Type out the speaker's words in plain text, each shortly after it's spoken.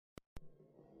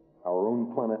Our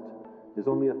own planet is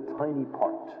only a tiny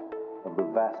part of the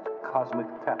vast cosmic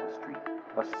tapestry,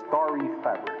 a starry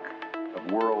fabric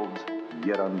of worlds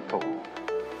yet untold.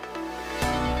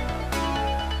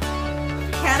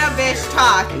 Cannabis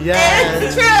talk. Yes.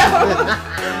 It's true.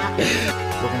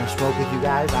 We're going to smoke with you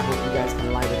guys. I hope you guys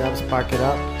can light it up, spark it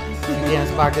up. If you can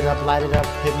spark it up, light it up,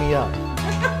 hit me up.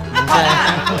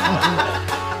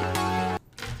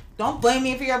 Don't blame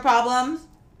me for your problems.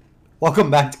 Welcome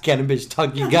back to Cannabis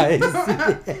Talk, you guys.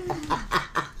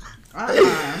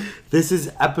 This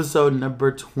is episode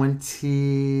number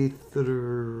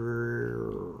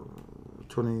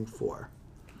 24.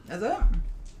 Is it?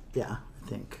 Yeah, I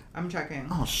think. I'm checking.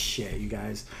 Oh, shit, you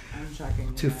guys. I'm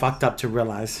checking. Too fucked up to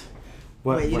realize.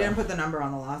 Wait, you didn't put the number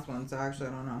on the last one, so actually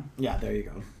I don't know. Yeah, there you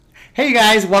go. Hey, you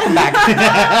guys, welcome back.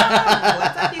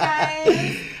 What's up, you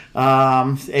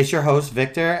guys? It's your host,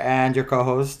 Victor, and your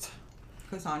co-host,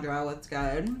 Cassandra. What's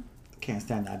good? Can't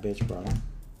stand that bitch, bro.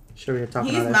 Sure, you're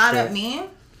talking He's about mad that at me.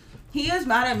 He is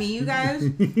mad at me, you guys,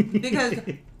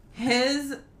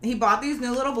 because he bought these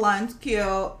new little blunts,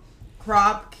 cute,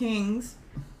 Crop Kings,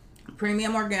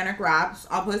 premium organic wraps.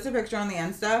 I'll post a picture on the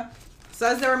Insta.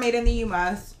 Says they were made in the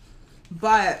U.S.,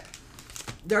 but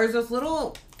there's this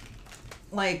little,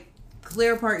 like,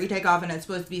 clear part you take off, and it's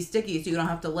supposed to be sticky, so you don't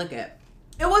have to lick it.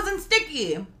 It wasn't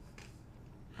sticky.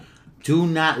 Do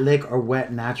not lick or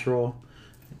wet natural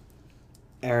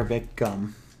Arabic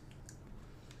gum.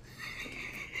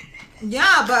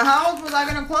 Yeah, but how else was I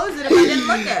gonna close it if I didn't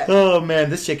lick it? Oh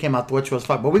man, this shit came out torture as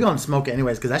fuck. But we're gonna smoke it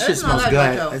anyways because that shit smells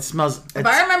good. Torture. It smells. If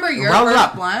I remember your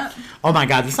first blunt. Oh my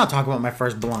god, let's not talk about my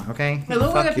first blunt, okay? It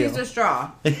looked like a piece of straw.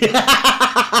 It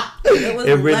was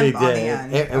it really limp did. on the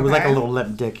end. It was like a little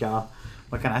limp dick, y'all.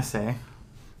 What can I say?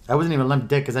 That wasn't even a limp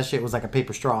dick because that shit was like a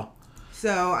paper straw.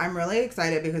 So I'm really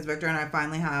excited because Victor and I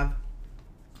finally have.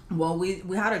 Well, we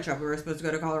had a trip. We were supposed to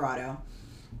go to Colorado.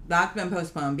 That's been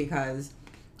postponed because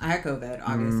I had COVID,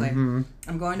 obviously. Mm-hmm.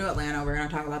 I'm going to Atlanta. We're going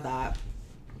to talk about that.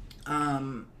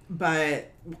 But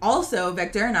also,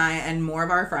 Victor and I and more of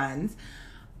our friends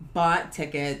bought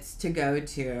tickets to go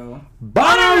to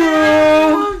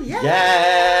Bonnaroo!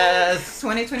 Yes!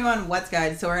 2021 What's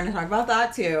Good. So we're going to talk about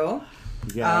that too.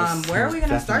 Yes. Where are we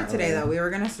going to start today, though? We were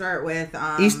going to start with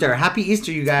Easter. Happy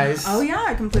Easter, you guys. Oh, yeah.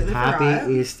 I completely forgot.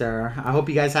 Happy Easter. I hope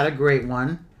you guys had a great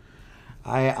one.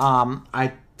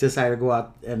 I decided to go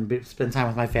out and spend time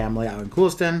with my family out in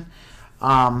Coolston,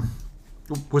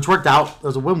 which worked out. It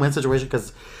was a win-win situation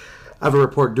because I have a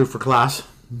report due for class.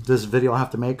 This video I have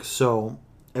to make, so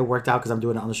it worked out because I'm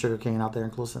doing it on the Sugar Cane out there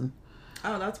in Coolston.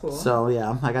 Oh, that's cool. So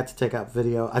yeah, I got to take a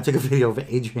video. I took a video of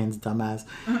Adrian's dumbass.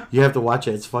 You have to watch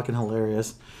it. It's fucking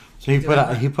hilarious. So he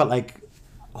put like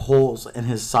holes in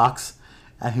his socks,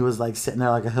 and he was like sitting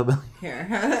there like a hillbilly. Here.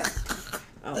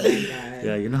 Oh my god.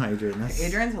 Yeah, you know how Adrian is.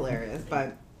 Adrian's hilarious,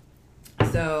 but.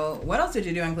 So, what else did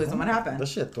you do in Cleveland? What happened? That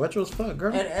shit torture as fuck,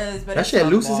 girl. It is, but that shit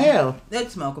loose as hell.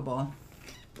 It's smokable.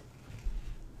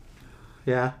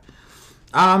 Yeah.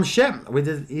 Shit. We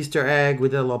did Easter egg. We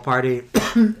did a little party.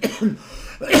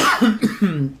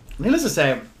 Needless to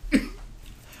say,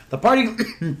 the party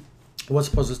was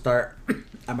supposed to start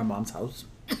at my mom's house.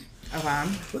 Okay.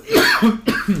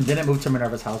 Didn't move to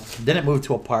Minerva's house. Didn't move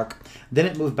to a park.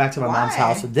 Didn't move back to my mom's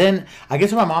house. Then I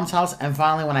get to my mom's house, and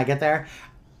finally, when I get there,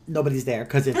 nobody's there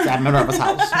because it's at Minerva's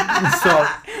house. So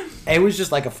it was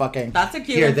just like a fucking. That's a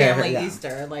cute family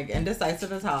Easter, like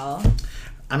indecisive as hell.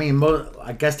 I mean,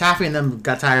 I guess Taffy and them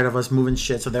got tired of us moving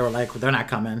shit, so they were like, they're not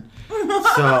coming.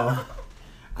 So,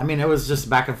 I mean, it was just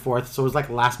back and forth. So it was like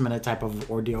a last minute type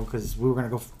of ordeal because we weren't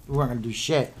gonna do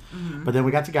shit. Mm-hmm. But then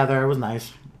we got together. It was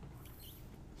nice,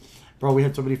 bro. We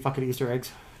had so many fucking Easter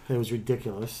eggs. It was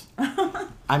ridiculous.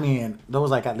 I mean, there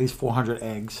was like at least 400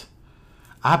 eggs.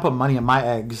 I put money in my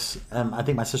eggs, and I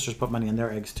think my sisters put money in their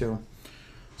eggs too.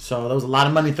 So there was a lot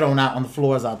of money thrown out on the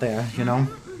floors out there, you know.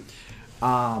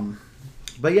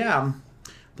 But yeah,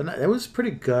 it was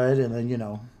pretty good. And then you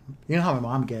know how my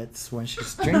mom gets when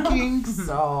she's drinking.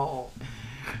 So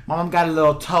my mom got a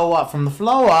little toe up from the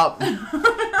flow up,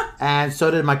 and so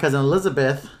did my cousin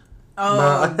Elizabeth.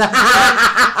 Oh,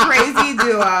 crazy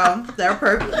duo. They're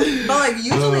perfect. But like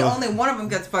usually only one of them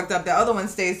gets fucked up. The other one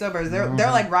stays sober. They're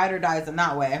like ride or dies in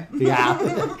that way.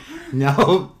 Yeah.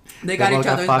 No. They got each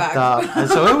other's back. And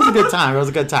so it was a good time. It was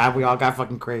a good time. We all got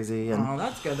fucking crazy. And oh,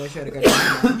 that's good. They should have a good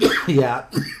time. Yeah.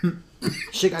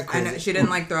 She got crazy. And she didn't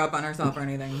like throw up on herself or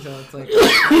anything. So it's like.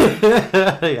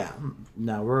 Yeah.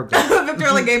 No, we're good.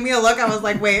 Victor like gave me a look. I was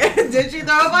like, wait, did she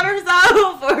throw up on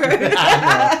herself? Or...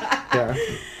 Yeah.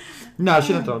 No,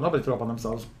 she didn't throw. Nobody threw up on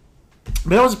themselves.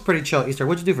 But it was a pretty chill Easter.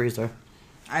 What'd you do for Easter?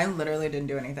 I literally didn't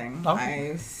do anything. Oh.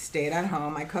 I stayed at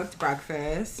home. I cooked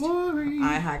breakfast. Boring.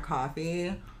 I had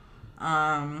coffee.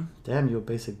 Damn, you a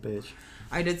basic bitch.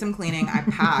 I did some cleaning. I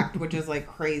packed, which is like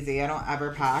crazy. I don't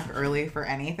ever pack early for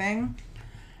anything.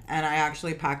 And I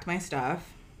actually packed my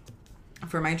stuff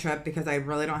for my trip because I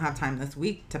really don't have time this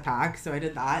week to pack. So I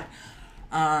did that.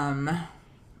 And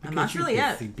that's really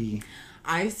it. Bee.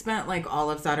 I spent like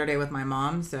all of Saturday with my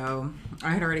mom. So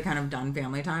I had already kind of done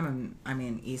family time. And I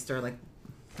mean, Easter, like,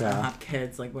 I don't have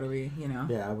kids. Like, what are we, you know?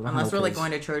 Yeah. Unless we're like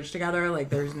going to church together. Like,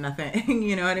 there's nothing,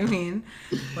 you know what I mean?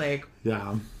 Like,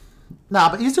 yeah. No,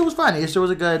 but Easter was fun. Easter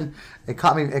was a good. It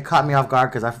caught me off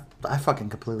guard because I fucking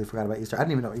completely forgot about Easter. I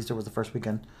didn't even know Easter was the first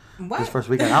weekend. what? This first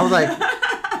weekend, I was like,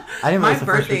 I didn't know it My was the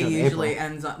first birthday weekend of usually April.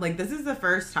 ends on, like, this is the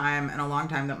first time in a long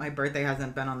time that my birthday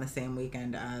hasn't been on the same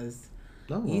weekend as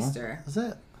Oh, Easter. That's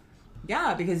it.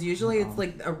 Yeah, because usually it's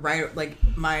like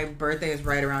my birthday is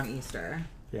right around Easter.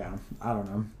 Yeah, I don't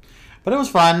know, but it was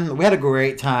fun. We had a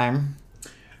great time.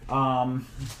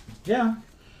 Yeah.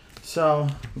 So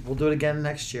we'll do it again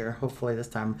next year, hopefully this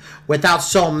time without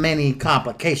so many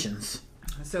complications.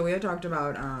 So we had talked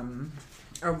about,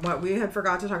 or what we had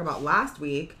forgot to talk about last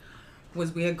week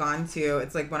was we had gone to,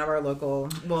 it's like one of our local,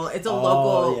 well, it's a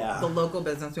the local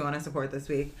business we want to support this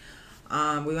week.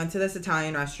 We went to this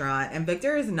Italian restaurant, and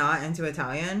Victor is not into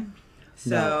Italian.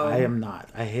 So No, I am not.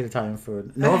 I hate Italian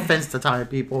food. No offense to Italian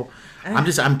people.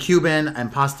 I'm Cuban,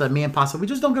 and pasta. Me and pasta, we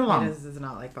just don't get along. It is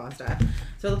not like pasta.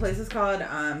 So the place is called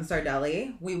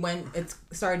Sardelli. It's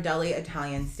Sardelli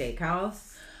Italian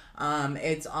Steakhouse.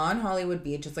 It's on Hollywood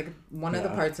Beach. It's like one of the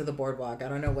parts of the boardwalk. I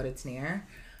don't know what it's near.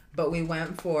 But we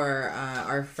went for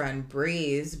our friend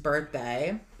Bree's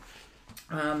birthday.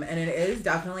 And it is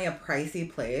definitely a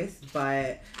pricey place,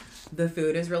 but the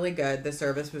food is really good. The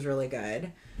service was really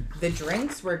good. The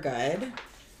drinks were good.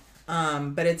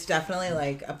 But it's definitely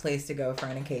like a place to go for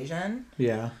an occasion.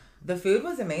 Yeah. The food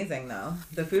was amazing though.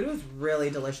 The food was really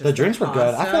delicious. The drinks were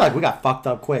good. I feel like we got fucked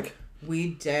up quick. We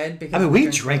did because I mean, we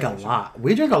drank a lot.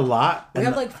 We drank a lot. We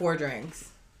had like 4 drinks.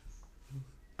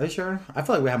 Are you sure? I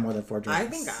feel like we had more than 4 drinks. I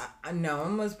think no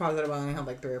one was positive I only had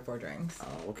like 3 or 4 drinks.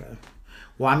 Oh, okay.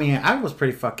 Well, I mean, I was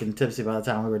pretty fucking tipsy by the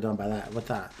time we were done with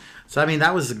that. So, I mean,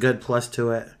 that was a good plus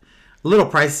to it. A little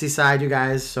pricey side, you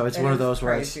guys. So, it's one of those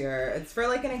where it's for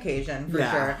like an occasion, for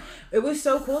sure. It was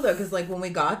so cool, though, because like when we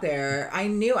got there, I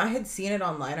had seen it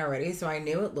online already, so I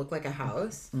knew it looked like a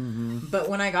house. Mm-hmm. But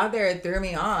when I got there, it threw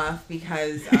me off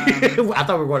because... I thought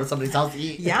we were going to somebody's house to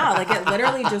eat. Yeah, like it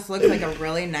literally just looked like a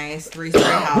really nice 3-story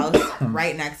house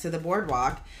right next to the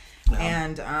boardwalk.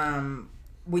 Yeah. And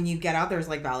when you get out, there's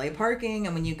like valet parking,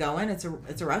 and when you go in, it's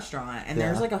a restaurant, and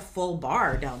there's like a full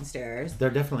bar downstairs.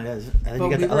 There definitely is. And then but you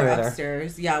get we the were elevator.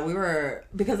 upstairs. Yeah, we were,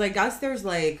 because I guess there's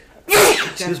like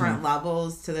different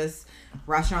levels to this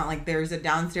restaurant. Like there's a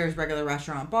downstairs regular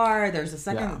restaurant bar. There's a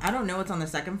second. I don't know what's on the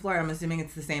second floor. I'm assuming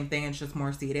it's the same thing. It's just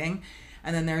more seating.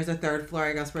 And then there's a 3rd floor,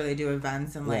 I guess, where they do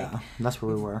events and like that's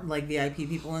where we were. Like VIP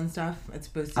people and stuff. It's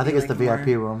supposed to. I think it's the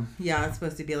VIP room. Yeah, it's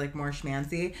supposed to be like more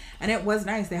schmancy, and it was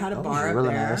nice. They had a bar up really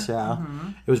there. Nice, yeah. Mm-hmm.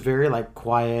 It was very like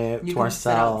quiet you to can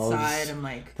ourselves. Sit outside and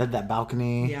like that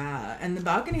balcony. Yeah, and the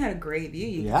balcony had a great view.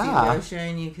 You could see the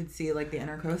ocean. You could see like the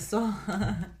intercoastal.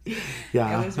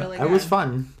 Yeah, it was really good. It was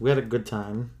fun. We had a good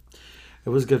time. It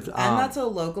was good. And that's a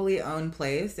locally owned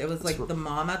place. It was like the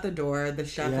mom at the door. The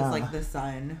chef is like the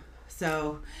son.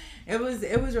 So it was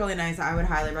really nice. I would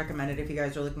highly recommend it if you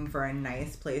guys are looking for a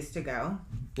nice place to go.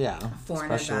 Yeah, for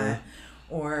an event.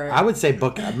 Or I would say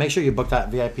make sure you book that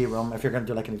VIP room if you're gonna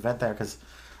do like an event there, because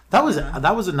that was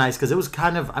a nice, because it was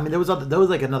kind of, I mean, there was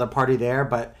like another party there,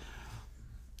 but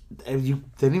you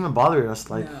didn't even bother us.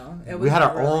 Like we had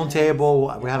our own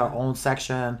table, we had our own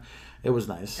section. It was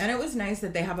nice. And it was nice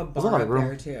that they have a bar up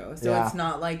there too. So it's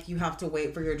not like you have to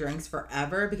wait for your drinks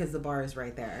forever because the bar is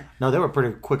right there. No, they were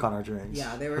pretty quick on our drinks.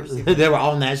 Yeah, they were they were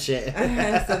on that shit.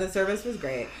 So the service was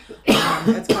great.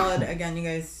 It's called, again, you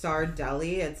guys,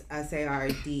 Sardelli. It's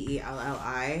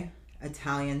Sardelli,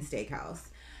 Italian Steakhouse.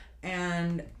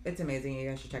 And it's amazing.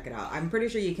 You guys should check it out. I'm pretty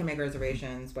sure you can make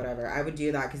reservations, whatever. I would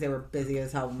do that because they were busy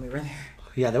as hell when we were there.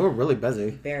 Yeah, they were really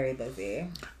busy. Very busy.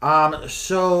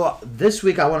 So this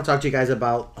week I want to talk to you guys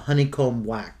about honeycomb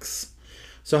wax.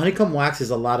 So honeycomb wax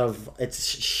is it's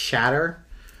shatter.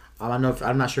 I'm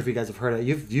not sure if you guys have heard it.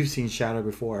 You've seen shatter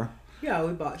before. Yeah,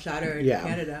 we bought shatter in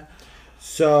Canada.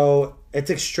 So it's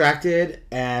extracted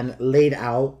and laid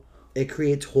out. It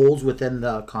creates holes within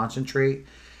the concentrate,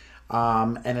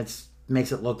 and it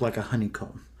makes it look like a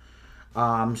honeycomb.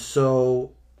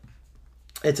 So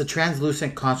it's a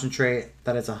translucent concentrate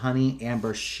that is a honey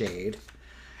amber shade.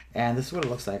 And this is what it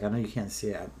looks like. I know you can't see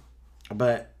it,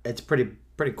 but it's pretty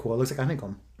pretty cool. It looks like a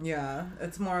honeycomb. Yeah,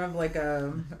 it's more of like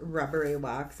a rubbery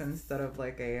wax instead of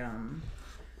like a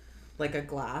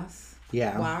glass.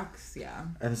 Yeah. Wax. Yeah.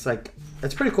 And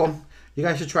it's pretty cool. You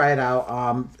guys should try it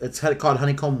out. It's called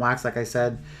honeycomb wax, like I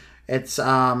said. It's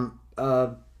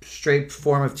a straight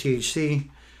form of THC.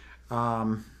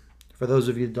 For those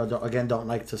of you that don't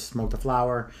like to smoke the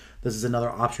flower, this is another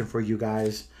option for you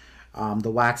guys.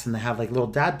 The wax, and they have like little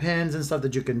dab pins and stuff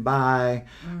that you can buy.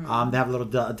 They have little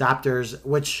adapters,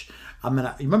 which you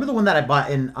remember the one that I bought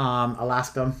in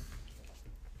Alaska?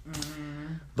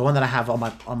 The one that I have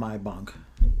on my bunk.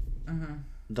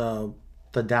 The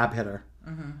dab hitter.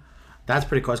 That's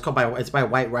pretty cool. It's by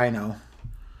White Rhino.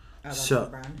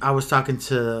 So I was talking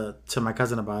to my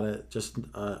cousin about it just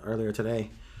earlier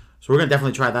today. So we're gonna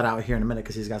definitely try that out here in a minute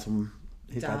because he's got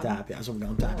dab. Yeah, so we're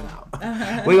gonna dab it out.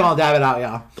 We're gonna dab it out,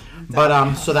 yeah.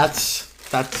 But so that's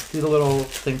the little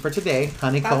thing for today.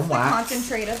 Honeycomb wax. That's the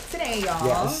concentrate of today, y'all.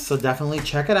 Yes. So definitely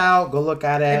check it out. Go look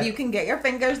at it. If you can get your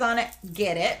fingers on it,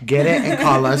 get it. Get it and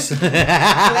call us.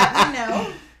 Let me know.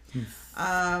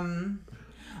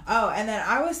 Oh, and then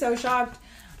I was so shocked.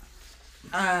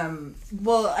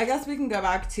 Well, I guess we can go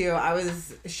back to, I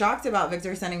was shocked about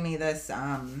Victor sending me this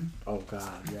oh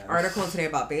God, yes. article today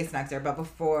about Base Nectar, but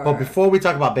before we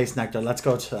talk about Base Nectar, let's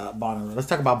go to Bonnaroo. Let's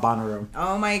talk about Bonnaroo.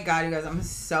 Oh my God, you guys, I'm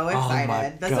so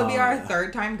excited. This will be our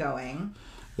third time going.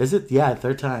 Is it? Yeah,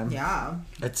 third time. Yeah.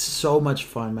 It's so much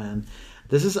fun, man.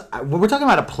 We're talking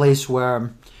about a place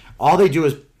where all they do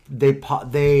is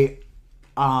they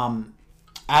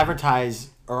advertise,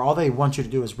 or all they want you to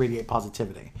do is radiate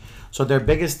positivity. So their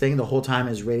biggest thing the whole time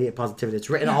is radiate positivity. It's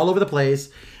written all over the place.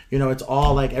 You know, it's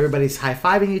all like everybody's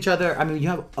high-fiving each other. I mean, you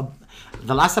have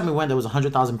the last time we went, there was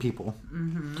 100,000 people.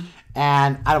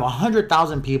 And out of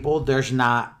 100,000 people, there's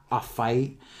not a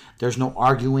fight. There's no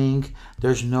arguing.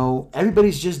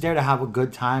 Everybody's just there to have a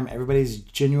good time. Everybody's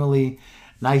genuinely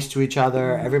nice to each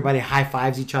other. Everybody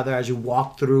high-fives each other as you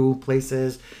walk through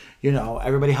places. You know,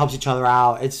 everybody helps each other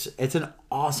out. It's an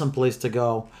awesome place to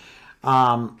go.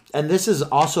 And this is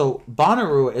also,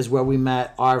 Bonnaroo is where we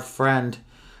met our friend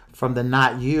from the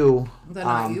Not You. The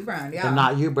Not You brand, yeah. The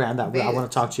Not You brand that I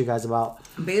want to talk to you guys about.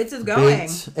 Bates is going.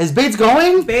 Is Bates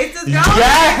going? Bates is going.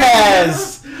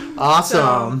 Yes!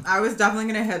 Awesome. So I was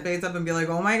definitely going to hit Bates up and be like,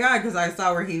 oh my God, because I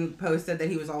saw where he posted that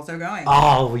he was also going.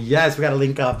 Oh, yes. We got to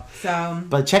link up. So.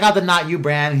 But check out the Not You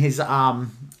brand. He's,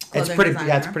 it's pretty, designer.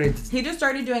 Yeah, it's pretty. He just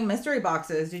started doing mystery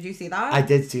boxes. Did you see that? I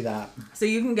did see that. So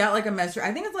you can get like a mystery.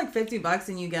 I think it's like $50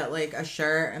 and you get like a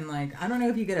shirt and like, I don't know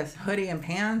if you get a hoodie and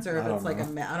pants or if it's like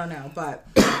I don't know, but.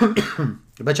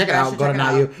 But check it out. Go to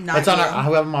Not You. It's on I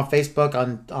have him on Facebook,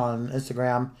 on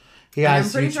Instagram. He has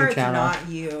I'm pretty YouTube sure channel. It's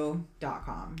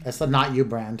notyou.com. It's the Not You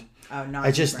brand. Oh, not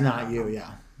It's just Not You, yeah.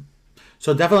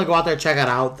 So definitely go out there, check it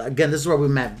out. Again, this is where we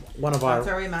met one of our. That's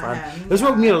where we met him. This is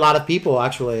where we meet a lot of people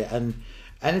actually, and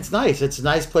it's nice. It's a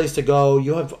nice place to go.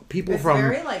 You have people from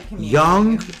very, like,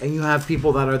 young, and you have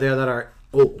people that are there that are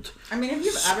old. I mean, if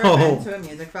you've ever been to a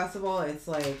music festival, it's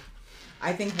like,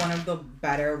 I think one of the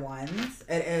better ones.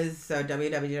 It is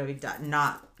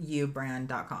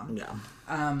www.notyoubrand.com. Yeah.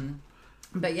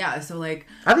 But yeah, so like,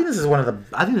 I think this is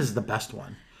the best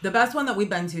one. The best one that we've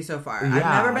been to so far. Yeah,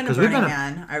 I've never been to Burning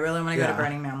Man. I really want to go to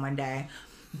Burning Man one day,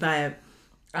 but.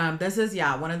 This is,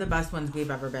 one of the best ones we've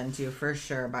ever been to, for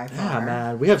sure, by far. Yeah,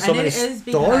 man. We have so many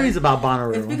stories about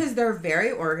Bonnaroo. It's because they're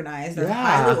very organized. They're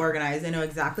highly organized. They know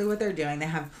exactly what they're doing. They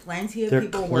have plenty of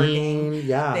people working.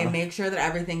 Yeah. They make sure that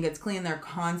everything gets clean. They're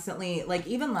constantly, like,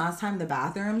 even last time, the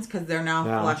bathrooms, because they're now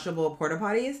flushable porta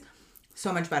potties,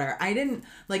 so much better.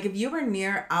 If you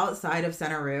were outside of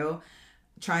Centeroo,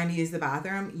 trying to use the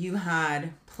bathroom, you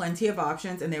had plenty of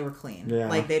options and they were clean. Yeah.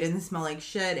 Like, they didn't smell like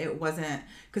shit. It wasn't,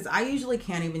 because I usually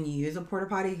can't even use a porta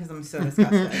potty because I'm so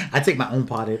disgusted. I take my own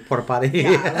porta potty. Yeah,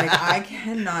 like, I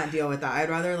cannot deal with that. I'd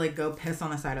rather like go piss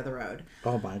on the side of the road.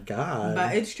 Oh my God.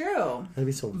 But it's true. That'd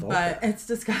be so vulgar. But it's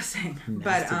disgusting.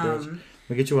 Nasty bitch.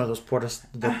 We get you one of those porta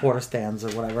stands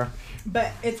or whatever.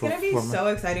 But it's gonna be so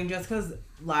exciting just because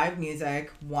live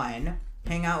music, one.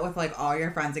 Hang out with like all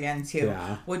your friends again too,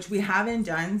 which we haven't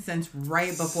done since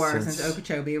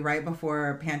Okeechobee, right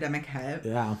before pandemic hit.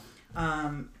 Yeah.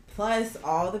 Plus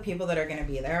all the people that are gonna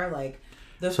be there, like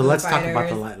the Foo Fighters, talk about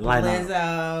the lineup.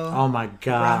 Lizzo. Oh my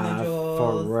God, Jules,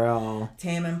 for real.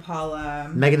 Tame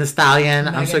Impala, Megan Thee Stallion.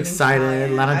 I'm so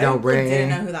excited. Lana Del Rey. I didn't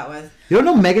know who that was. You don't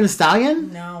know Megan Thee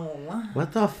Stallion? No.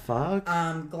 What the fuck?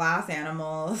 Glass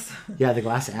Animals. Yeah, the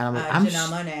Glass Animals. Janelle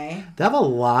Monáe. They have a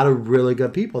lot of really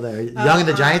good people there. Young and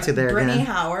the Giants are there. Brittany again.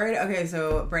 Howard. Okay,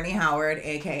 so Brittany Howard,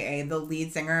 aka the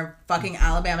lead singer of fucking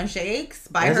Alabama Shakes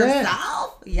by Is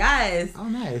herself. Yes. Oh,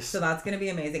 nice. So that's gonna be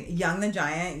amazing. Young the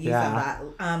Giant. You Yeah. said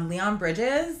that. Leon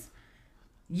Bridges.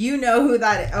 You know who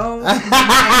that is. Oh my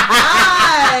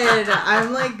god.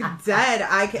 I'm like dead.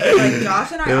 Like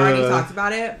Josh and I already talked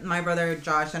about it. My brother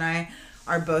Josh and I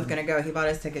are both gonna go. He bought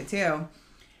his ticket too.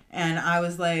 And I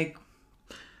was like,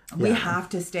 we have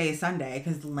to stay Sunday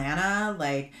because Lana,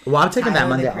 like, well, I'm taking that Tyler,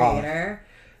 Monday the off. creator,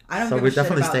 I don't So give we're a shit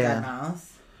definitely about staying. Deadmau5.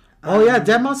 Oh, yeah,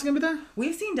 Deadmau5 is going to be there?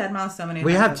 We've seen Deadmau5 so many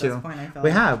We times have at to. this point, I feel We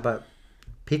like. have, but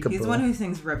Peekaboo. He's the one who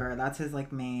sings River. That's his,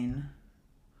 like, main.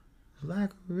 Black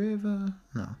River.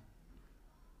 No.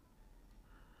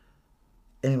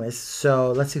 Anyways,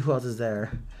 so let's see who else is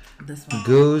there. This one.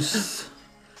 Goose.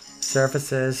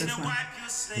 Surfaces. This one.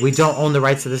 We don't own the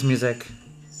rights to this music.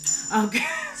 Okay.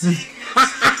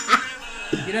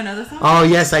 You don't know this song? Oh,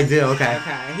 yes, I do. Okay.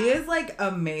 Okay. He is, like,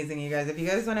 amazing, you guys. If you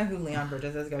guys don't know who Leon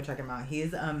Bridges is, go check him out.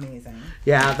 He's amazing.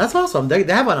 Yeah, that's awesome. They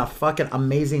have a fucking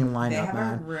amazing They lineup, have a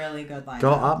man. really good lineup.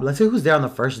 Go up. Let's see who's there on the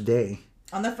first day.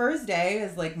 On the first day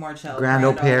is, like, more chill. Grand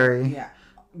Ole Prairie. Yeah.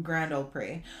 Grand Ole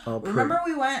Prairie. Oh, Prairie. Remember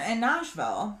we went in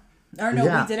Nashville? Or no,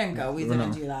 Yeah. we didn't go. We No.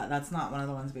 didn't do that. That's not one of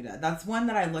the ones we did. That's one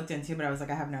that I looked into, but I was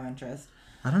like, I have no interest.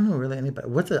 I don't know really anybody.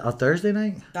 What's it? A Thursday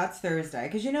night? That's Thursday.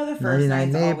 Because you know the first 99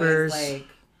 night's Neighbors. always, like,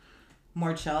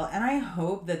 more chill. And I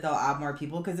hope that they'll add more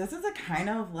people because this is a kind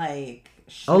of, like,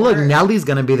 Oh, look, short- Nelly's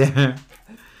gonna be there.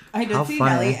 I did how see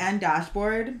funny. Nelly and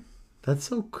Dashboard. That's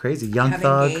so crazy. Young Kevin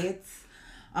Thug, Gates.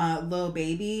 Lil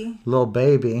Baby. Lil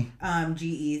Baby,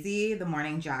 G-Eazy. The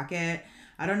Morning Jacket.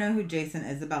 I don't know who Jason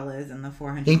Isabel is in the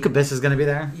 400. Incubus is gonna be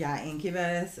there. Yeah,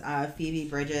 Incubus, Phoebe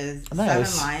Bridges,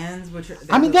 Nice. 7 Lions, which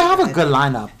I mean, they have a good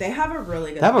lineup. They have a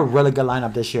really good. They have a really good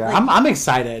lineup this year. Like- I'm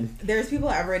excited. There's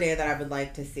people every day that I would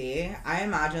like to see. I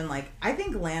imagine, like, I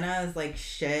think Lana is like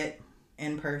shit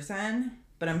in person,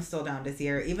 but I'm still down to see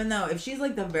her. Even though if she's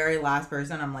like the very last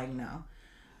person, I'm like, no,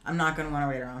 I'm not gonna want to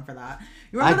wait around for that.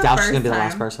 You I remember doubt the she's first gonna be the time?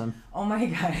 last person. Oh my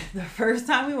god, the first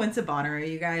time we went to Bonnaroo,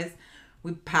 you guys,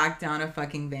 we packed down a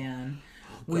fucking van.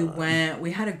 We went.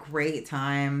 We had a great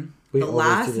time. We The always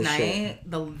last do this night, shit.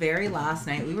 the very last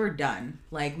night, we were done.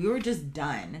 Like, we were just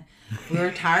done. We were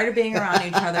tired of being around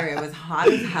each other. It was hot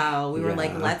as hell. We were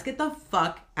like, Yeah. let's get the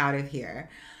fuck out of here.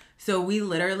 So we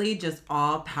literally just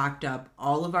all packed up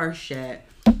all of our shit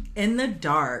in the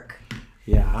dark.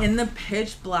 Yeah. In the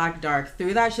pitch black dark,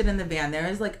 threw that shit in the van. There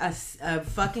is like a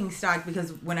fucking stack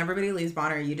because when everybody leaves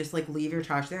Bonner, you just like leave your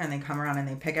trash there and they come around and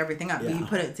they pick everything up. But Yeah. you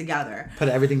put it together. Put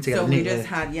everything together. So we neatly. just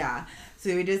had,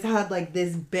 So we just had like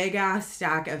this big ass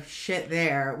stack of shit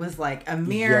there. It was like a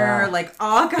mirror, Yeah. like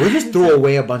all kinds We just threw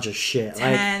away a bunch of shit.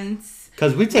 Like, tents.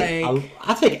 because we take, like-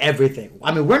 I take everything.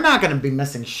 I mean, we're not gonna be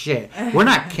missing shit. We're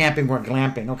not camping. We're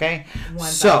glamping. Okay.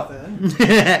 1,000.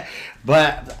 So,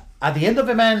 but at the end of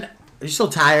it, man, you're so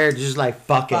tired. You're just like,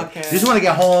 fuck it. Fuck it. You just want to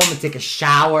get home and take a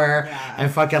shower Yeah.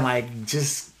 and fucking like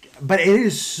just. But it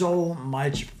is so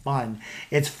much fun.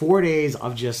 It's 4 days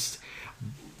of just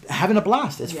having a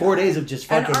blast. It's 4 Yeah. days of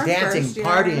just And fucking our dancing, first year-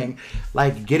 partying,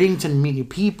 like getting to meet new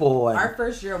people. And, Our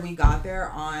first year, we got there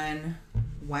on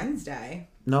Wednesday.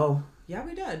 no. Yeah,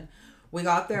 we did. We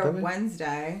got there Did we?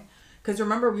 Wednesday. Because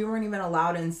remember, we weren't even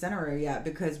allowed in Cineru yet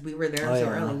because we were there Oh, so yeah.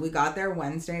 early. We got there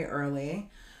Wednesday early.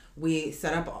 We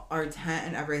set up our tent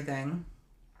and everything.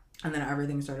 And then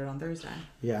everything started on Thursday.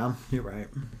 Yeah, you're right.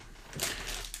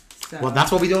 So, Well,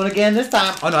 that's what we're doing again this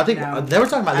time. Oh no, I think No. they were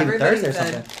talking about leaving Everybody Thursday or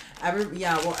did- something.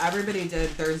 everybody did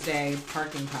Thursday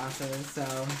parking passes. So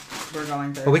we're going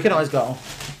Thursday. But we can always go.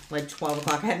 Like 12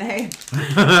 o'clock at night.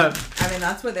 I mean,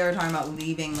 that's what they were talking about,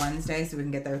 leaving Wednesday so we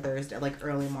can get there Thursday, like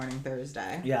early morning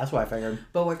Thursday. Yeah, that's what I figured.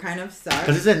 But what kind of sucks,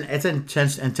 Cause it's in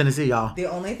Tennessee, y'all. the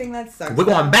only thing that sucks, We're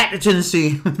going back to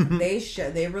Tennessee.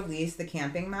 they released the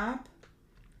camping map,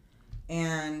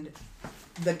 and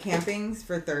the campings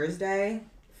for Thursday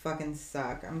fucking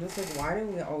suck. I'm just like, why do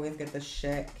we always get the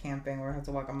shit camping where we have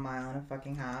to walk a mile and a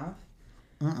fucking half?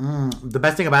 The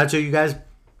best thing about it, too, you guys,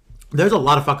 there's a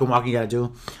lot of fucking walking you gotta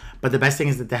do. But the best thing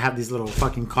is that they have these little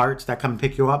fucking carts that come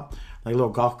pick you up, like little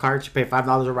golf carts. You pay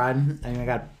 $5 a ride, and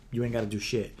you ain't gotta do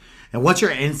shit. And once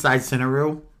you're inside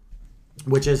Cineru,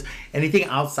 which is anything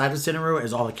outside of Cineru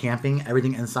is all the camping.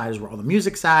 Everything inside is where all the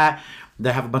music's at.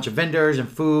 They have a bunch of vendors and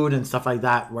food and stuff like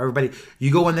that. Where everybody,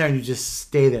 you go in there and you just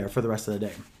stay there for the rest of the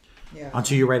day Yeah.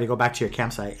 until you're ready to go back to your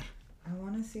campsite. I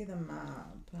want to see the map.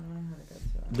 I don't know how to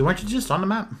get to it. Weren't you just on the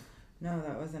map? No,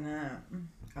 that wasn't it.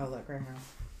 Oh, look right now.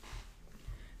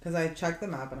 Because I checked the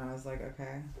map and I was like,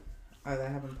 okay. Oh, they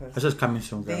haven't posted. It's just coming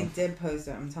soon, They girl. did post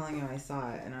it. I'm telling you, I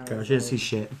saw it, and I was Girl, she didn't see like,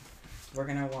 shit. we're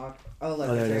gonna walk. Oh, look,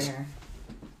 Oh, there it it's is. right here.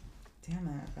 Damn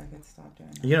it! If I could stop doing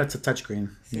that. You know, it's a touchscreen.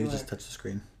 See, You look. just touch the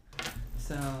screen.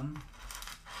 So,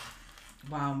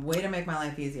 wow, way to make my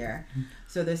life easier.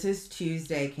 So this is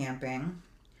Tuesday camping.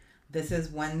 This is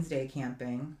Wednesday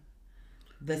camping.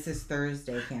 This is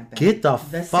Thursday camping. Get the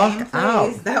same fuck place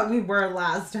out. that we were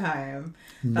last time.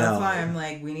 That's No. why I'm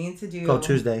like, we need to do. Go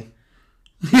Tuesday.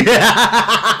 But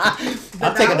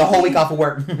I'm taking that the whole would week be- off of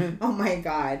work. Oh my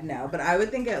god, no. But I would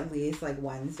think at least like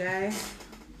Wednesday.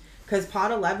 Because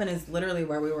Pod 11 is literally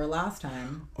where we were last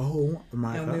time. Oh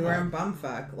my And god. we were in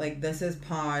Bumfuck. Like, this is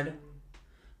Pod,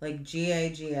 like,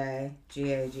 GA.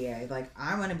 Like,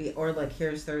 I want to be, or like,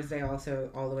 here's Thursday also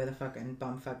all the way the fucking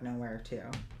Bumfuck nowhere, too.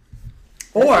 This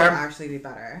Or- would actually be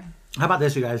better. How about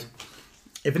this, you guys?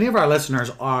 If any of our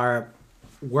listeners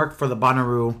work for the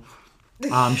Bonnaroo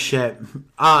shit,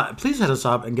 please hit us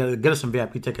up and get us some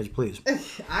VIP tickets, please.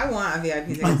 I want a VIP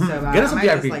ticket so bad. Get us I a might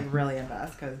just, VIP. like, really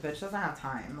invest, because bitch doesn't have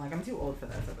time. Like, I'm too old for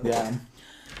this at this Yeah. point.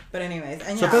 But anyways,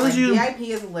 and So yeah, if it like, was you- VIP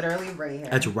is literally right here.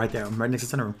 That's right there, right next to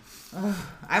Center Room.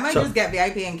 I might So- just get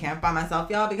VIP and camp by myself,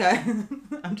 y'all, because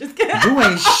I'm just kidding. You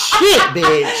ain't shit,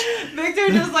 bitch. Victor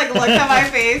just like looked at my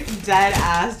face, dead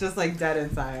ass, just like dead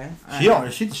inside.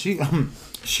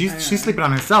 She's sleeping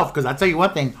on herself because I tell you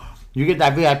one thing, you get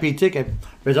that VIP ticket,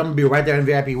 bitch, I'm gonna be right there in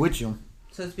VIP with you.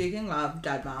 So speaking of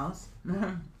Dead Mouse,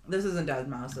 this isn't Dead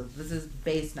Mouse. This is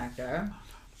Bass Nectar.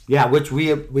 Yeah, which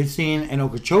we've seen in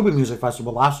Okeechobee Music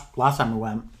Festival last time we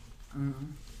went.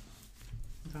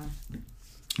 Okay.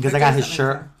 Because I got his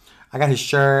shirt. I got his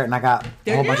shirt and I got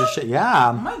a whole bunch of shit. Oh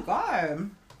Yeah. my god,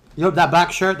 You know that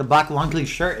black shirt, the black long sleeve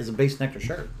shirt is a Bass Nectar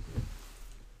shirt.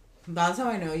 that's how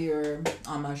I know you're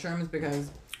on mushrooms because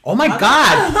Oh my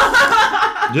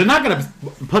god! You're not gonna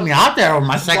put me out there with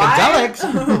my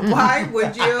psychedelics. Why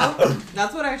would you?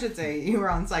 That's what I should say. You were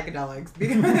on psychedelics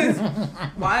because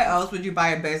why else would you buy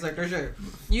a Bass Nectar shirt?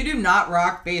 You do not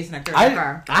rock Bass Nectar. I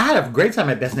had a great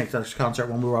time at Bass Nectar's concert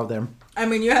when we were out there. I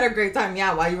mean, you had a great time,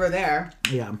 yeah, while you were there.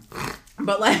 Yeah.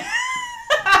 But like,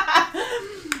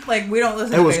 like we don't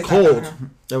listen. It to was Bass cold. Nectar.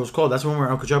 It was cold. That's when we were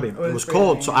in Okeechobee. It was freezing,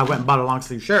 cold, so yeah. I went and bought a long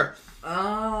sleeve shirt.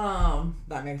 Oh,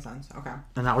 that makes sense. Okay.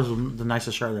 And that was the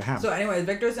nicest shirt they had. So, anyways,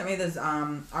 Victor sent me this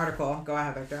article. Go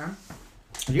ahead, Victor.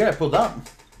 You got it pulled up.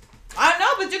 I know,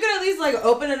 but you could at least like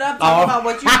open it up, Oh. talk about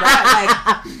what you read.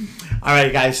 Like, All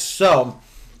right, guys. So,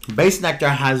 Bass Nectar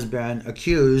has been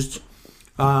accused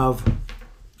of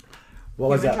what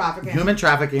was Human that? trafficking. Human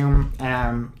trafficking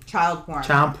and child porn.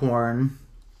 child porn,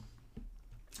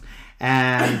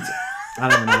 and I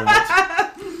don't know what.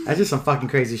 That's just some fucking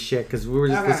crazy shit. Because we were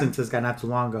just Okay. listening to this guy not too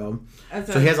long ago. And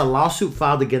So he has a lawsuit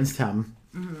filed against him,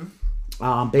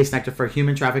 Mm-hmm. Bass Nectar, for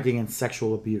human trafficking and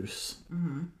sexual abuse.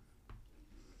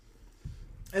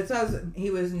 It says he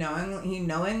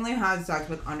knowingly had sex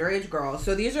with underage girls.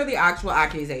 So these are the actual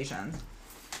accusations.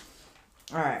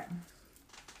 All right.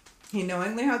 He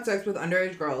knowingly had sex with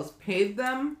underage girls, paid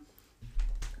them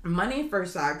money for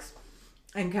sex,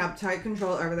 and kept tight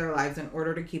control over their lives in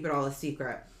order to keep it all a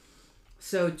secret.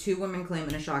 So 2 women claim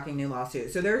in a shocking new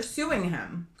lawsuit. So they're suing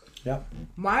him. Yep.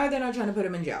 Why are they not trying to put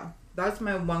him in jail? That's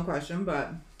my one question,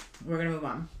 but we're going to move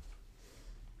on.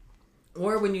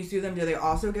 Or when you sue them, do they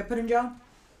also get put in jail?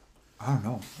 I don't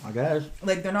know. I guess.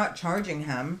 Like, they're not charging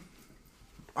him.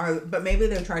 But maybe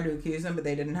they tried to accuse him, but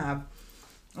they didn't have...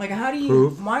 Like, how do you...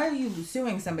 Proof. Why are you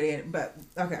suing somebody? But,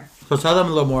 okay. So tell them a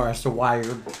little more as to why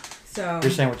you're So,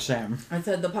 saying what you're saying. I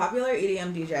said the popular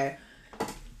EDM DJ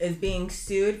is being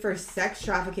sued for sex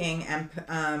trafficking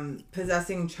and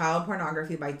possessing child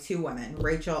pornography by 2 women,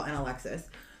 Rachel and Alexis.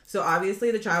 So, obviously,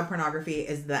 the child pornography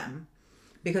is them.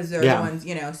 Because they're Yeah. the ones,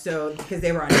 you know, so... Because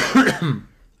they were underage.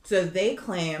 So, they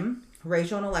claim...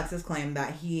 Rachel and Alexis claim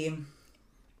that he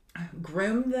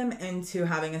groomed them into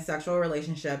having a sexual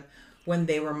relationship when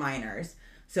they were minors.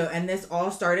 So, and this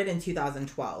all started in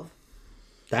 2012.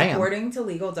 Damn. According to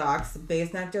legal docs,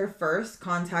 Bass Nectar first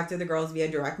contacted the girls via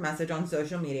direct message on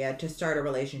social media to start a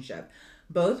relationship.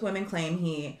 Both women claim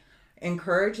he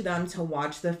encouraged them to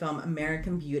watch the film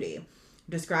American Beauty,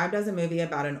 described as a movie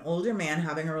about an older man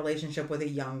having a relationship with a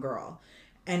young girl,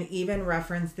 and even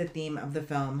referenced the theme of the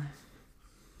film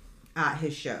at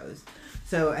his shows.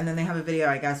 So, and then they have a video,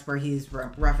 I guess, where he's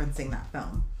referencing that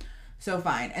film. So,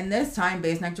 fine. And this time,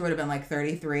 Bass Nectar would have been like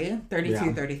 33, 32,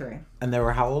 Yeah. 33. And they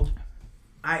were how old?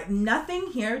 Nothing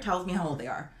here tells me how old they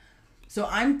are. So,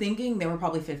 I'm thinking they were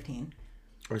probably 15.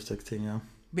 Or 16, yeah.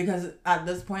 Because at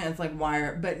this point, it's like,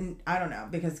 but I don't know,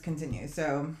 because continue.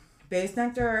 So, Bass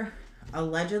Nectar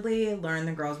allegedly learned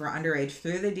the girls were underage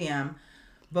through the DM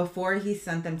before he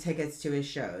sent them tickets to his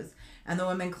shows. and the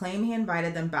women claim he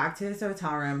invited them back to his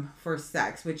hotel room for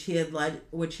sex, which he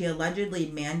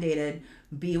allegedly mandated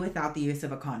be without the use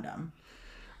of a condom.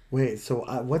 Wait, so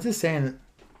what's it saying?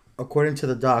 According to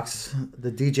the docs, the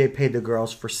DJ paid the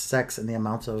girls for sex in the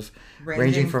amounts of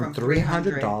ranging from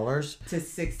 $300 to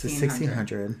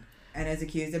 $1,600. And is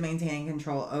accused of maintaining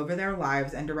control over their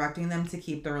lives and directing them to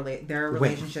keep their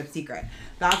relationship secret.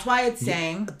 That's why it's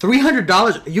saying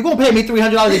 $300. You gonna pay me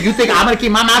 $300 and you think I'm gonna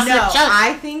keep my mouth shut?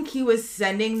 I think he was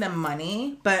sending them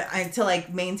money, but to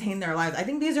like maintain their lives. I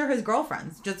think these are his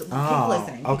girlfriends. Just keep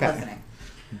listening. Keep listening.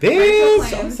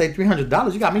 Bitch, I'm say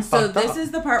 $300. You got me fucked up. So this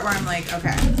is the part where I'm like,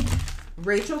 okay.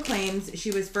 Rachel claims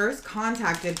she was first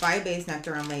contacted by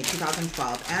Bassnectar in late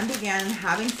 2012 and began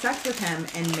having sex with him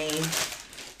in May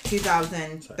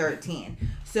 2013.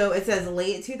 So it says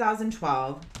late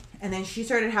 2012, and then she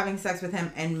started having sex with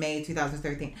him in May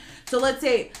 2013. So let's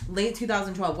say late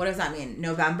 2012. What does that mean?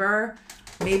 November?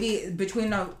 Maybe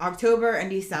between October and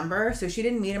December. So she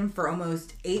didn't meet him for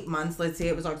almost 8 months. Let's say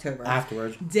it was October.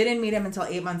 Afterwards. Didn't meet him until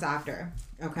 8 months after.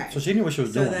 Okay. So she knew what she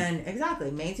was doing. So then,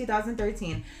 exactly, May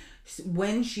 2013,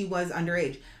 when she was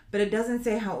underage. But it doesn't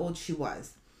say how old she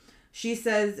was. She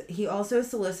says he also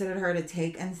solicited her to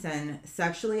take and send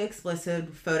sexually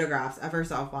explicit photographs of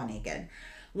herself while naked.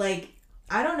 Like,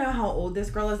 I don't know how old this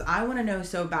girl is. I want to know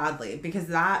so badly because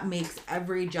that makes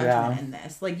every judgment in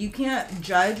this. Like, you can't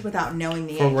judge without knowing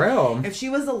the age. For real. If she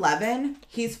was 11,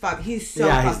 he's so fucked he's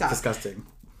up. Disgusting.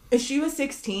 If she was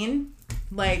 16,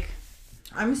 like,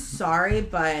 I'm sorry,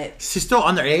 but she's still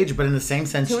underage, but in the same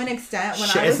sense, to an extent, when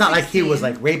it's not 16, like he was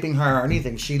like raping her or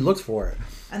anything. She looked for it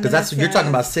because you're talking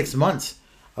about 6 months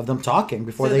of them talking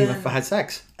before they even had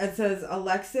sex. It says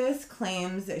Alexis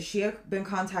claims that she had been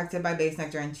contacted by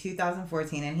Bassnectar in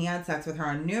 2014, and he had sex with her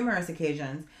on numerous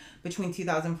occasions between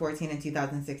 2014 and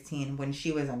 2016 when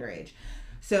she was underage.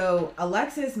 So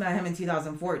Alexis met him in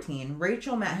 2014.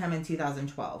 Rachel met him in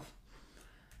 2012.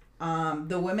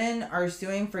 The women are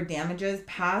suing for damages,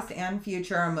 past and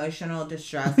future emotional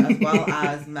distress, as well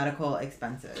as medical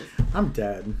expenses. I'm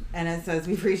dead. And it says,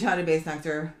 we've reached out to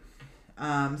Bassnectar.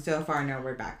 So far, no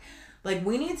word back. Like,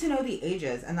 we need to know the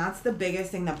ages. And that's the biggest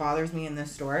thing that bothers me in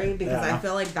this story. Because I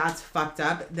feel like that's fucked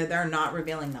up that they're not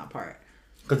revealing that part.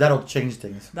 Because that'll change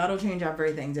things. That'll change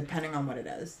everything depending on what it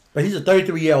is. But he's a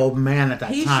 33-year-old man at that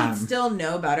time. He should still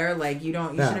know better. Like, you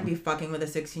shouldn't be fucking with a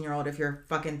 16-year-old if you're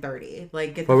fucking 30.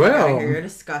 Like, get the fuck out of here. You're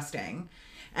disgusting.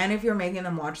 And if you're making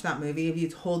them watch that movie, if you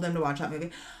told them to watch that movie,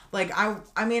 like,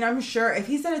 I mean, I'm sure if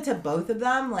he said it to both of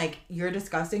them, like, you're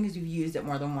disgusting because you've used it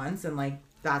more than once, and, like,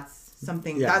 that's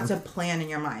something, that's a plan in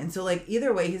your mind. So, like,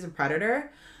 either way, he's a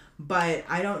predator, but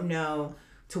I don't know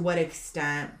to what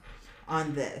extent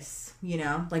on this, you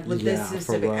know? Like, with this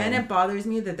specific, and it bothers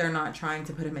me that they're not trying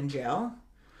to put him in jail.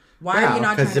 Why are you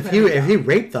not trying to put him in jail? If he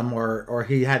raped them or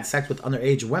he had sex with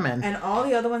underage women. And all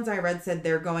the other ones I read said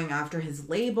they're going after his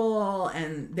label,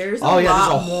 and there's a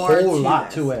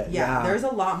lot to it. Yeah, there's a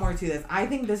lot more to this. I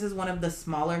think this is one of the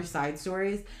smaller side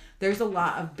stories. There's a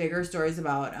lot of bigger stories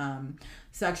about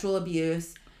sexual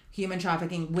abuse, human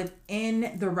trafficking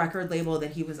within the record label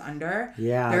that he was under.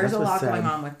 Yeah, there's a lot going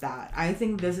on with that. I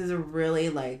think this is a really,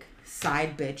 like,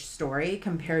 side bitch story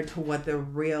compared to what the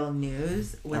real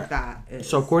news with that is.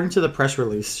 So according to the press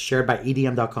release shared by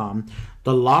EDM.com,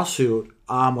 the lawsuit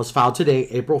was filed today,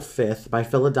 April 5th, by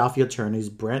Philadelphia attorneys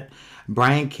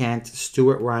Brian Kent,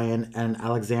 Stuart Ryan, and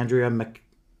Alexandria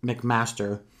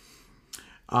McMaster,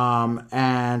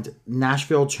 and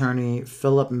Nashville attorney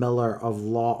Philip Miller of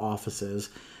law offices.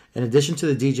 In addition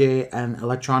to the DJ and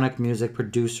electronic music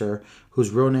producer, whose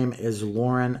real name is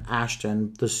Lauren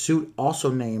Ashton, the suit also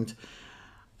named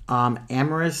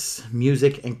Amorous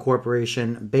Music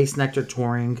Incorporation, Bassnectar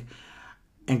Touring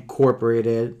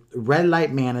Incorporated, Red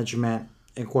Light Management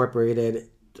Incorporated,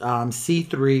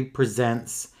 C3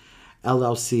 Presents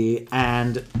LLC,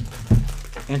 and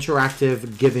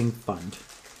Interactive Giving Fund.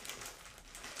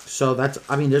 So that's,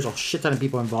 I mean, there's a shit ton of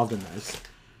people involved in this.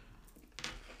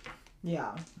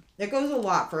 Yeah. It goes a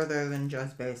lot further than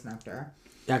just Bassnectar.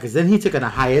 Yeah, because then he took a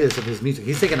hiatus of his music.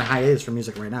 He's taking a hiatus from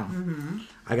music right now. Mm-hmm.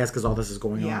 I guess because all this is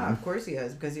going on. Yeah, of course he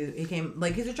is. Because he came,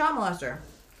 like, he's a child molester.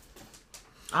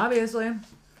 Obviously.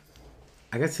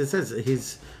 I guess it says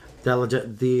he's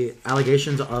the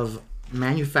allegations of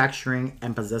manufacturing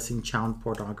and possessing child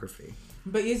pornography.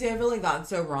 But you see, I feel like that's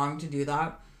so wrong to do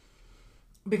that.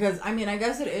 Because, I mean, I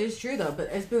guess it is true, though, but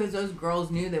it's because those girls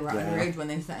knew they were underage when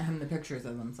they sent him the pictures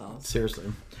of themselves. Seriously.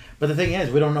 But the thing is,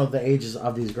 we don't know the ages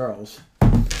of these girls.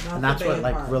 And that's what,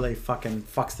 like, really fucking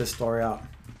fucks this story up.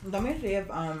 Let me see if,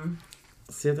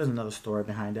 see if there's another story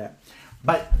behind it.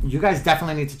 But you guys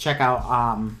definitely need to check out,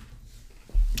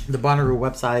 the Bonnaroo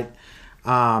website.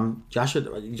 Y'all should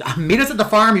meet us at the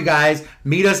farm, you guys.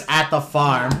 Meet us at the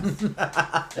farm.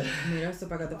 Meet us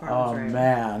up at the farm. Oh, right.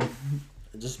 man.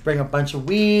 Just bring a bunch of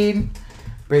weed.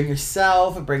 Bring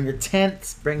yourself. Bring your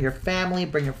tents. Bring your family.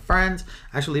 Bring your friends.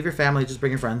 Actually, leave your family. Just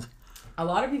bring your friends. A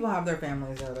lot of people have their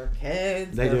families there. Their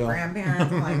kids. They their do.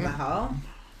 grandparents. I'm like, the hell?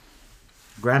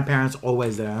 Grandparents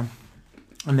always there.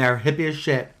 And they're hippie as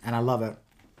shit. And I love it.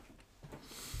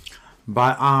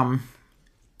 But,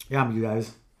 yeah, you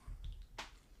guys.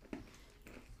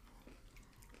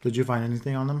 Did you find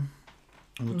anything on them?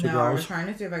 On the two No, I was girls? trying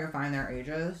to see if I could find their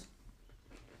ages.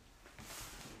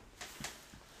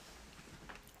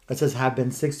 It says have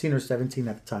been 16 or 17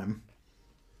 at the time.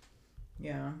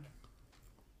 Yeah.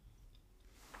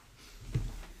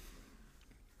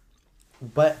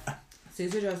 But,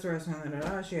 Caesar just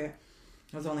she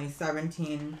was only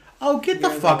 17. oh, get the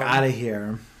Years fuck old. out of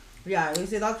here. Yeah, you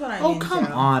see, that's what I Oh, mean. come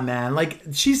too. on, man. Like,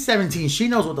 she's 17. She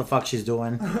knows what the fuck she's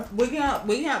doing. We can't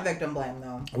victim blame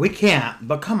though. We can't.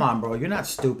 But come on, bro. You're not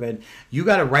stupid. You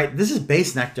got to write. This is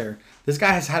Base Nectar. This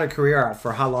guy has had a career out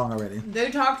for how long already?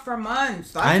 They talked for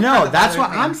months. That's I the know. part that That's what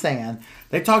bothers me. I'm saying.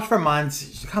 They talked for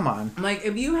months. Come on. Like,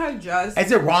 if you had just...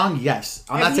 Is it wrong? Yes.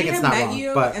 I'm not if saying he it's had not met wrong.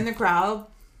 you But in the crowd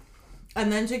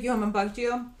and then took you home and fucked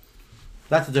you,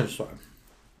 that's a different story.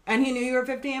 and he knew you were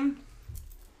 15,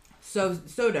 so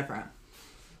different.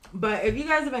 But if you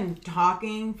guys have been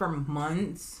talking for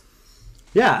months,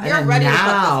 Yeah. you're and ready to now,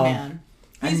 fuck this man.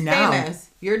 He's and now- famous.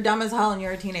 You're dumb as hell and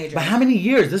you're a teenager. But how many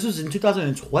years? This was in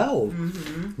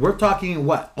 2012. We're talking,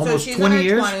 what? so Almost she's 20 in her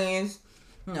years? 20s.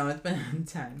 No, it's been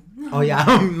 10. Oh, yeah.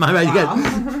 My bad. You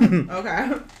guys. Wow.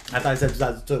 Okay. I thought I said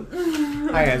 2002.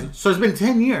 Alright, guys. So it's been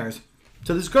 10 years.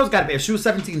 So this girl's got to be, if she was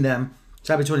 17 then, she's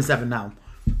got to be 27 now.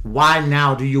 Why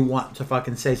now do you want to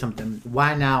fucking say something?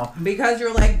 Why now? Because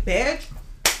you're like, bitch,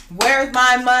 where's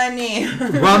my money?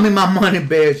 Run me my money,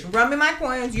 bitch. Run me my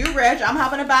coins. You rich. I'm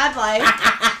having a bad life.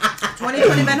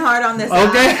 2020 been hard on this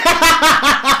Okay.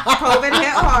 side. COVID hit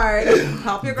hard.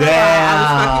 Help your girl out. I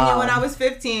was fucking you when I was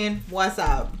 15. What's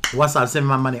up? What's up? Send me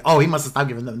my money. Oh, he must have stopped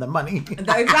giving them the money.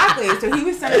 Exactly. So he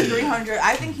was sending 300.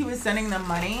 I think he was sending them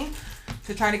money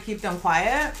to try to keep them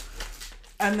quiet.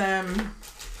 And then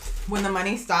when the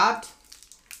money stopped,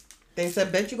 they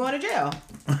said, bitch, you going to jail.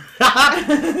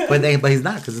 but he's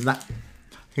not, because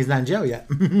he's not in jail yet.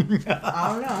 I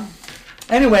don't know.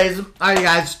 Anyways, all right,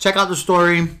 guys, check out the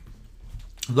story.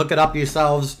 Look it up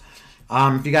yourselves.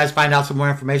 If you guys find out some more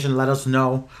information, let us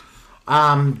know.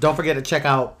 Don't forget to check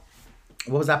out,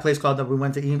 what was that place called that we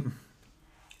went to eat?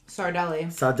 Sardelli.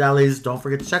 Sardelli's. Don't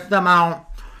forget to check them out.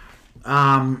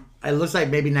 It looks like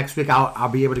maybe next week I'll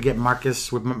be able to get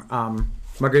Marcus with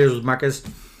Margaritas with Marcus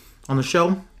on the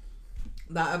show.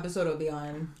 That episode will be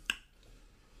on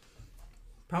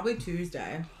probably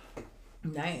Tuesday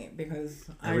night because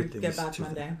I Everything get is back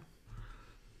Tuesday.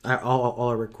 Monday. All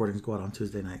our recordings go out on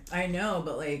Tuesday night. I know,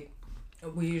 but like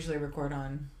we usually record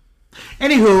on.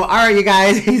 Anywho, all right, you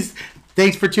guys.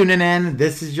 Thanks for tuning in.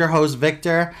 This is your host,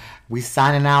 Victor. We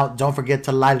signing out. Don't forget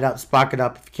to light it up, spark it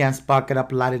up. If you can't spark it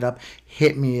up, light it up,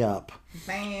 hit me up.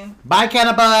 Bye. Bye,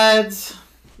 Cannabuds.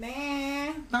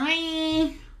 Bye.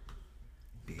 Bye.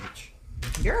 Bitch.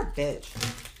 You're a bitch.